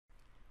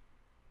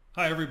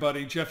Hi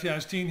everybody, Jeff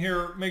Yastine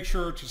here. Make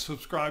sure to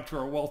subscribe to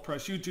our Wealth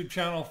Press YouTube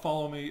channel.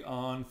 Follow me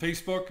on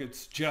Facebook,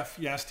 it's Jeff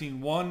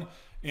Yastine1,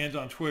 and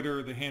on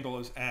Twitter the handle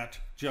is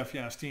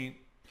 @JeffYastine.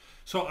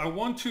 So I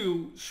want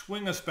to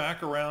swing us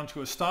back around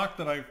to a stock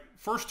that I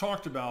first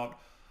talked about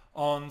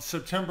on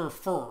September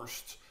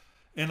 1st.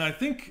 And I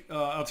think,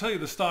 I'll tell you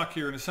the stock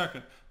here in a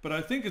second, but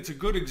I think it's a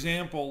good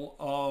example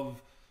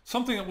of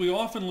something that we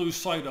often lose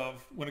sight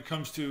of when it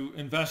comes to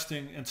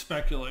investing and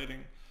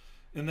speculating.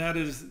 And that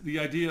is the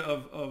idea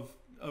of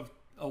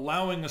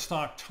allowing a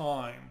stock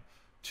time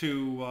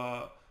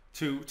to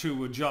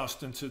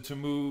adjust and to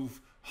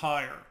move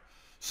higher.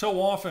 So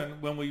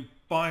often when we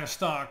buy a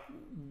stock,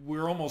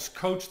 we're almost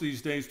coached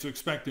these days to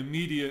expect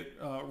immediate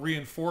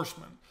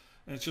reinforcement.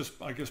 And it's just,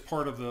 I guess,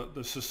 part of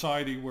the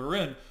society we're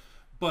in.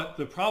 But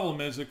the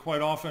problem is that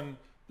quite often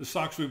the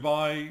stocks we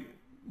buy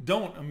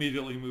don't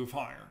immediately move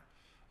higher.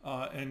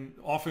 And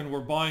often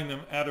we're buying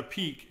them at a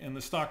peak, and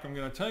the stock I'm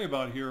going to tell you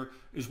about here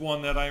is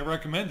one that I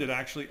recommended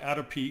actually at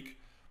a peak,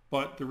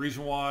 but the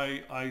reason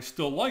why I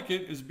still like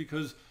it is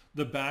because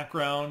the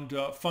background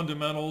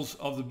fundamentals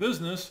of the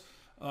business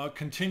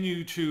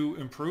continue to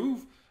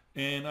improve,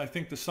 and I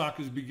think the stock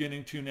is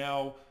beginning to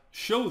now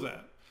show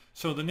that.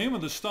 So the name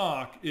of the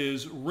stock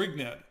is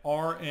RigNet,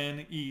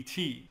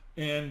 R-N-E-T,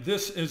 and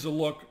this is a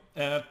look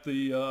at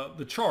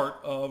the chart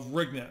of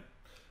RigNet.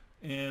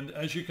 And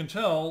as you can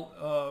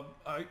tell,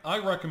 I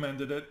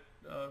recommended it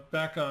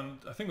back on,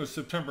 I think it was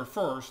September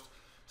 1st.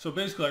 So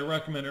basically I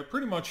recommend it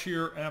pretty much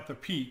here at the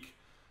peak.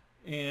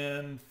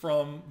 And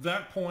from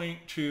that point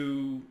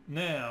to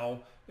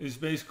now is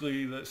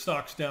basically the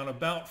stock's down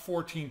about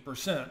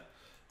 14%.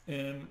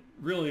 And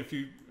really, if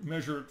you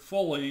measure it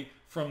fully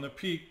from the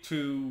peak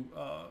to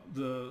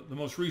the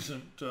most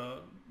recent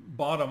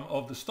bottom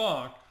of the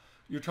stock,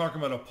 you're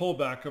talking about a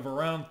pullback of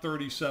around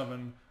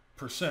 37%.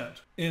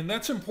 And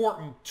that's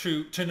important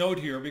to note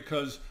here,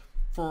 because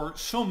for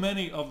so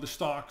many of the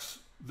stocks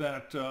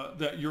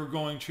that you're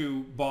going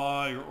to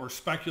buy or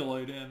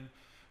speculate in,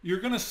 you're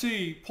going to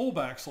see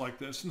pullbacks like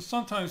this, and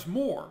sometimes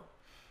more.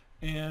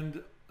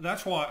 And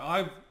that's why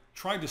I've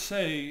tried to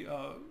say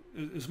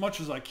as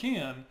much as I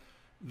can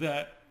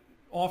that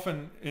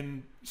often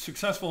in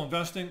successful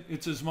investing,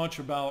 it's as much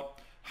about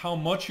how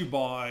much you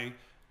buy.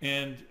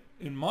 And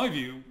in my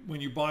view, when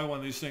you buy one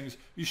of these things,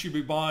 you should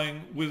be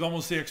buying with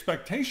almost the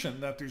expectation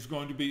that there's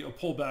going to be a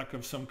pullback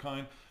of some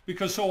kind,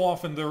 because so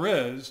often there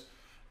is.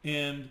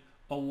 And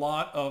a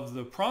lot of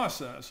the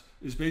process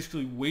is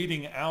basically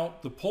waiting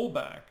out the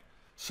pullback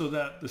so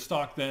that the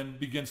stock then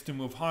begins to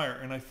move higher.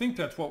 And I think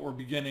that's what we're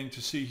beginning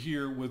to see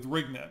here with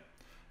RigNet.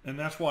 And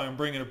that's why I'm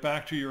bringing it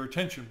back to your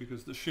attention,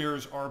 because the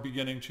shares are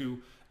beginning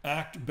to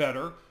act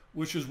better,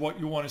 which is what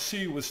you want to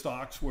see with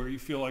stocks where you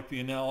feel like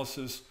the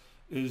analysis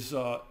is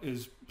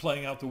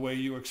playing out the way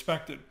you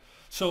expected.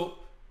 So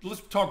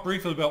let's talk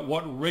briefly about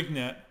what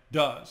RigNet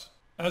does.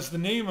 As the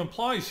name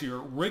implies here,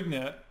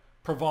 RigNet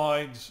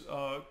provides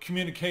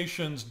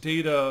communications,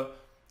 data,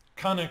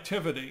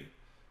 connectivity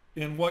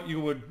in what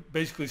you would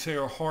basically say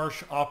are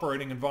harsh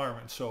operating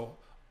environments. So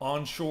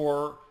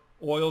onshore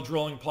oil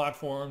drilling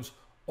platforms,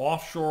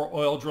 offshore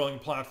oil drilling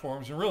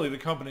platforms, and really the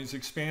company's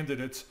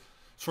expanded its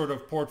sort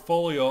of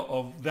portfolio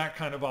of that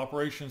kind of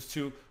operations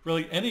to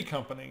really any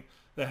company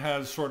that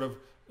has sort of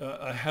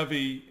a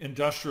heavy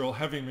industrial,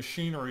 heavy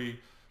machinery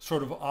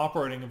sort of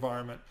operating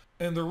environment.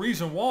 And the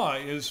reason why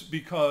is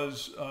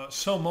because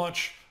so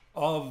much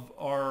of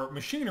our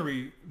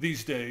machinery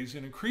these days,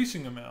 an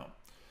increasing amount,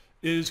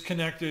 is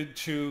connected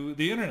to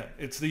the internet.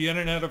 It's the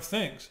Internet of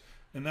Things.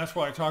 And that's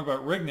why I talk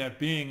about RigNet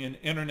being an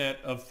Internet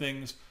of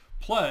Things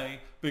play,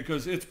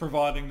 because it's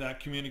providing that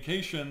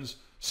communications,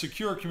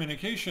 secure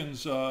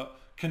communications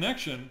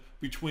connection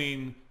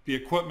between the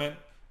equipment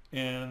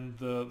and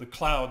the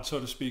cloud, so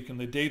to speak, and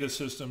the data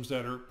systems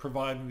that are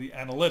providing the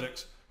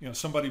analytics. You know,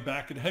 somebody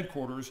back at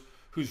headquarters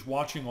who's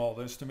watching all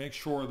this to make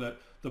sure that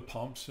the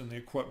pumps and the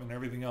equipment and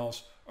everything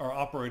else are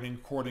operating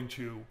according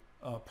to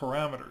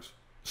parameters.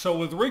 So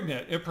with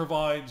RigNet, it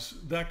provides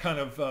that kind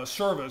of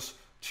service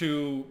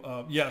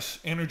to, yes,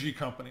 energy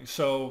companies.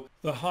 So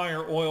the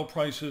higher oil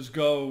prices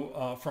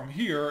go from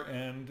here,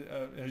 and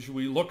as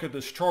we look at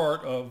this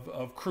chart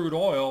of crude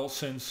oil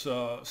since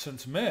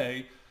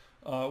May,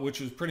 which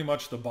is pretty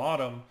much the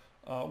bottom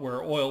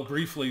where oil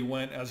briefly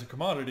went as a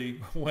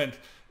commodity, went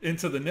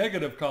into the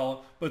negative column.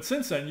 But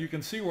since then, you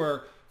can see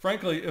where,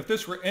 frankly, if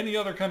this were any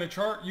other kind of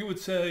chart, you would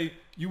say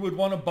you would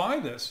want to buy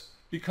this,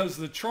 because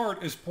the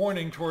chart is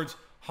pointing towards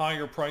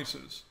higher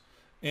prices.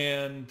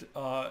 And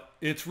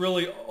it's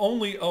really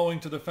only owing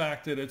to the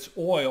fact that it's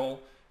oil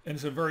and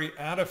it's a very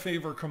out of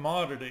favor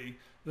commodity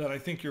that I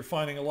think you're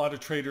finding a lot of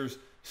traders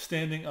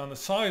standing on the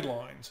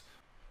sidelines.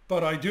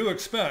 But I do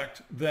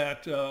expect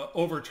that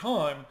over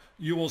time,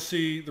 you will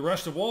see the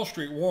rest of Wall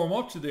Street warm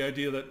up to the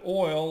idea that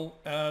oil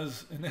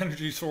as an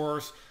energy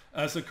source,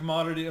 as a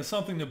commodity, as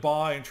something to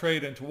buy and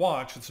trade and to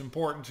watch. It's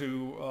important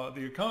to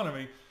the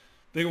economy.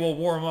 They will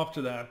warm up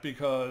to that,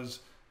 because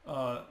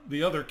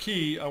the other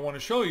key I want to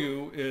show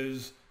you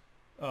is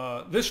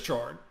this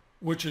chart.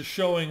 which is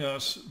showing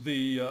us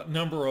the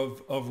number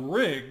of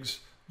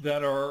rigs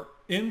that are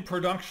in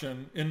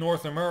production in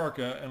North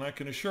America. And I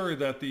can assure you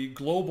that the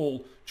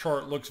global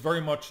chart looks very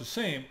much the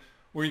same,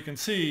 where you can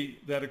see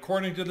that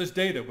according to this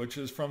data, which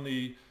is from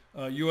the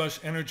U.S.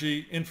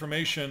 Energy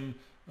Information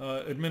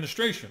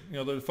Administration,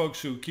 the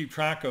folks who keep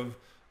track of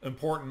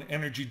important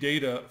energy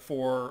data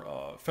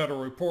for federal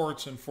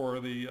reports and for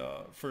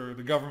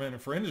the government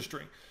and for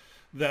industry,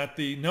 that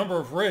the number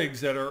of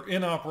rigs that are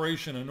in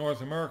operation in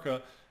North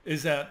America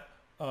is at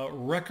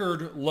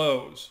record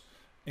lows.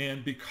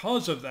 And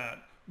because of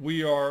that,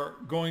 we are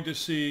going to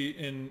see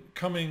in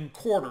coming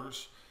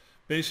quarters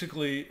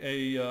basically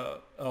a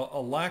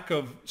lack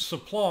of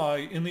supply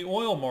in the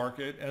oil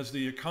market as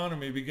the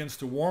economy begins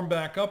to warm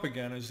back up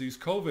again, as these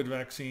COVID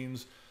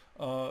vaccines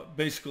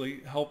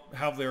basically help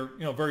have their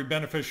very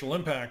beneficial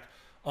impact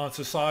on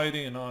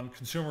society and on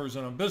consumers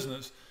and on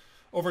business.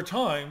 Over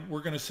time,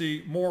 we're going to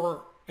see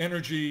more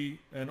energy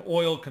and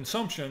oil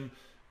consumption,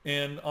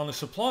 and on the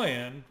supply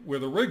end, where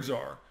the rigs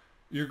are,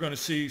 you're going to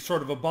see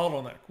sort of a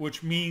bottleneck,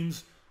 which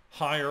means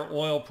higher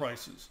oil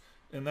prices.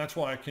 And that's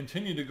why I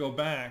continue to go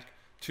back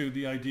to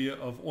the idea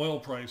of oil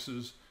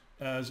prices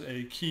as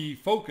a key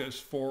focus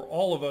for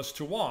all of us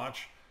to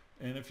watch.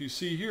 And if you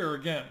see here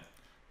again,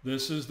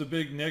 this is the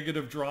big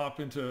negative drop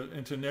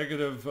into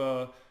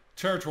negative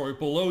territory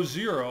below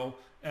zero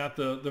at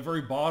the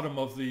very bottom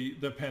of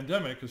the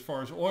pandemic as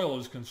far as oil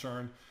is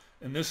concerned.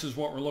 And this is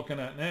what we're looking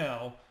at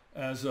now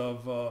as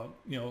of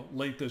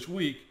late this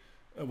week,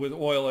 with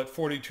oil at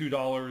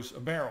 $42 a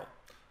barrel.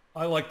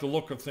 I like the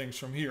look of things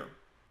from here.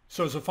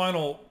 So as a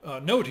final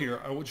note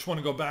here, I just want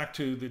to go back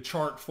to the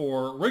chart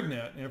for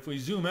RigNet. And if we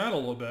zoom out a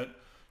little bit,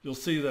 you'll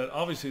see that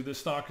obviously this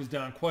stock is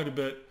down quite a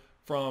bit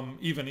from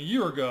even a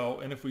year ago.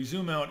 And if we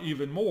zoom out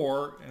even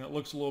more, and it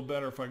looks a little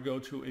better if I go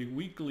to a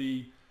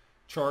weekly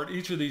chart,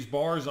 each of these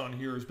bars on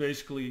here is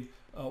basically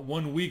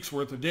 1 week's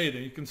worth of data.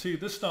 You can see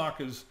this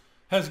stock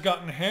has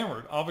gotten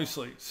hammered,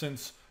 obviously,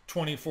 since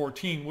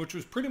 2014, which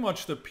was pretty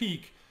much the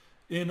peak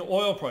in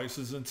oil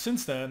prices. And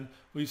since then,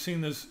 we've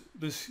seen this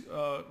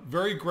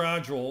very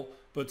gradual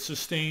but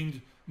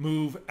sustained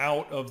move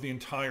out of the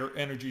entire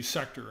energy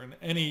sector. And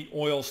any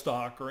oil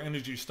stock or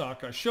energy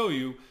stock I show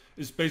you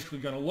is basically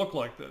going to look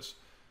like this.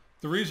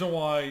 The reason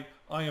why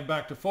I am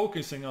back to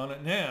focusing on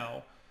it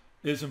now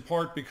is in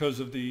part because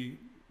of the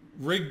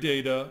rig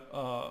data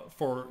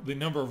for the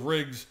number of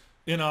rigs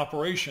in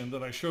operation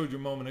that I showed you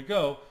a moment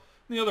ago.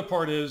 And the other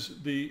part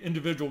is the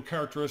individual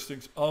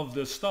characteristics of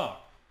this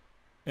stock.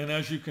 And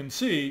as you can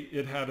see,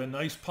 it had a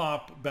nice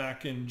pop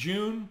back in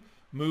June,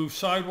 moved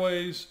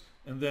sideways,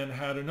 and then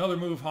had another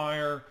move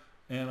higher.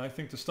 And I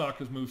think the stock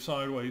has moved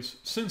sideways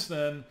since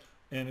then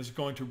and is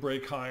going to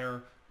break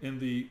higher in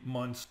the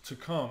months to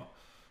come.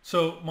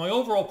 So my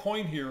overall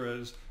point here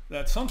is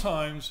that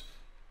sometimes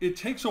it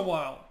takes a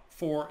while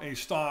for a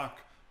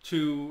stock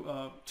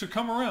to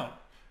come around.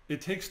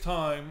 It takes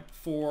time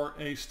for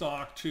a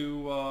stock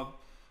to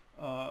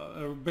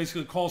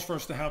basically calls for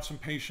us to have some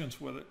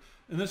patience with it.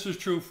 And this is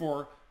true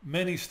for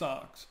many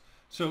stocks.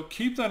 So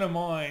keep that in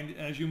mind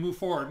as you move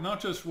forward, not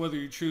just whether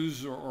you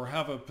choose or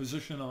have a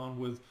position on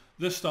with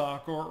this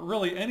stock or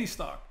really any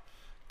stock.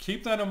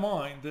 Keep that in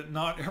mind that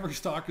not every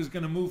stock is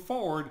going to move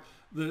forward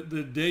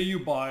the day you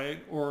buy it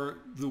or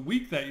the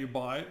week that you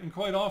buy it. And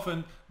quite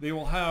often they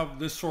will have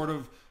this sort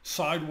of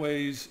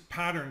sideways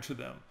pattern to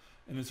them.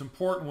 And it's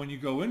important when you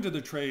go into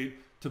the trade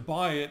to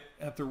buy it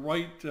at the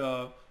right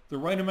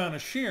amount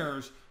of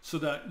shares so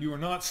that you are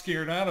not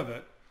scared out of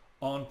it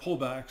on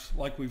pullbacks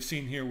like we've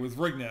seen here with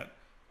RigNet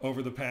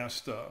over the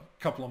past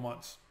couple of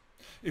months.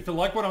 If you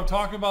like what I'm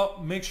talking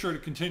about, make sure to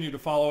continue to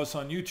follow us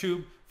on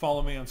YouTube.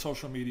 Follow me on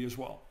social media as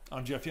well.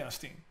 I'm Jeff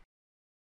Yastine.